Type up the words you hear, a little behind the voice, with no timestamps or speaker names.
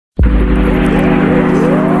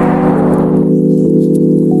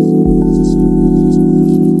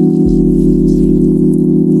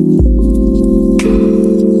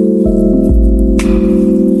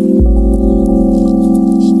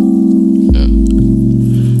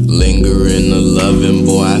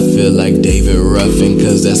feel like David Ruffin,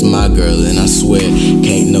 cause that's my girl and I swear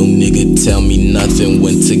can't no nigga tell me nothing.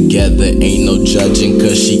 When together ain't no judging,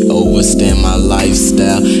 cause she overstand my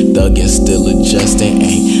lifestyle. Thuggin' still adjusting,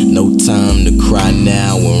 ain't no time to cry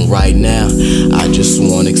now. And right now I just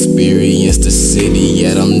wanna experience the city,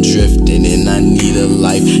 yet I'm drifting and I need a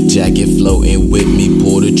life jacket floating with me.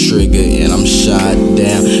 Pull the trigger and I'm shot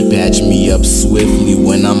down. Patch me up swiftly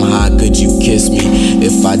when I'm hot, could you kiss me?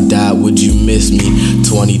 If I died, would you miss me?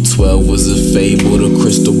 2012 was a fable, the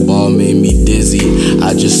crystal ball made me dizzy.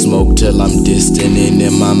 I just smoke till I'm distant and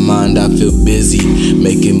in my mind I feel busy.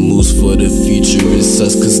 Making moves for the future, it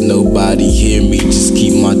sucks cause nobody hear me. Just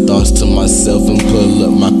keep my thoughts to myself and pull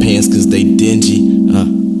up my pants cause they dingy.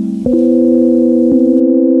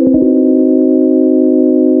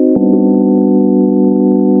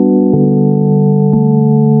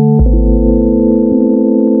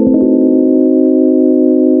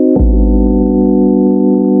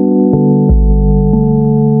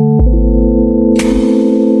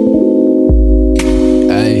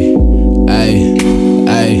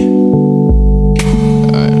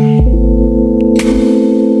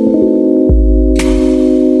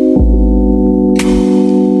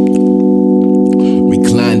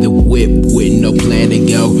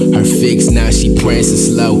 Prancing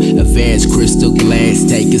slow, advanced crystal glass,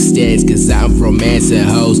 take a stance, cause I'm romancing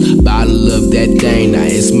hoes. Bottle of that thing, now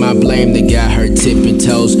it's my blame that got her tipping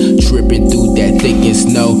toes. Tripping through that thick and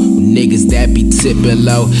snow, niggas that be tipping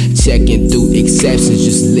low. Checking through exceptions,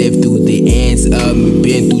 just live through the ends of me.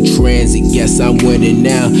 Been through transit, guess I'm winning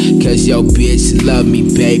now, cause yo bitch love me,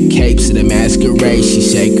 babe. Capes to the masquerade, she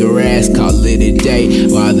shake her ass, call it a day.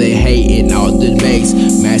 While they hating all the mates,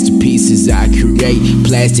 masterpieces I create.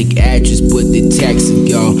 Plastic actress, but the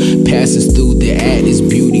taxi gone. Passes through the atlas,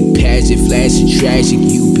 beauty pageant, flashing tragic.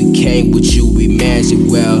 You became what you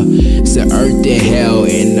imagined. Well, it's the earth and hell,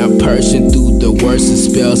 and I'm pushing through the worst of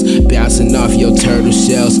spells, bouncing off your turtle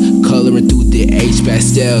shells, coloring through the H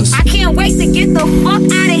pastels. I can't wait to get the fuck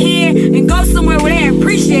out of here and go somewhere where they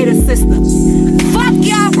appreciate a sister. Fuck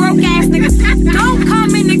y'all broke ass niggas. Don't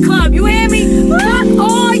come in the club, you hear me? Fuck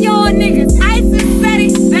all y'all niggas. Isis said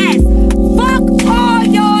it best. Fuck all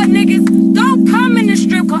y'all niggas. Don't come in the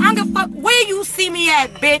strip club. I don't give a fuck where you see me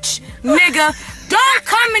at, bitch, nigga. Don't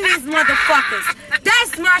come in these motherfuckers.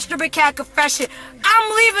 That's my stupid cat confession.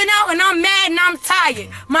 I'm leaving out and I'm mad and I'm tired.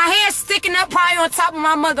 My hair's sticking up probably on top of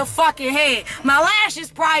my motherfucking head. My lash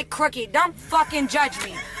is probably crooked. Don't fucking judge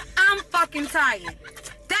me. I'm fucking tired.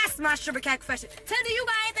 That's my stupid cat confession. Teddy, you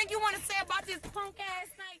got anything you want to say about this punk ass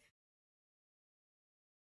night?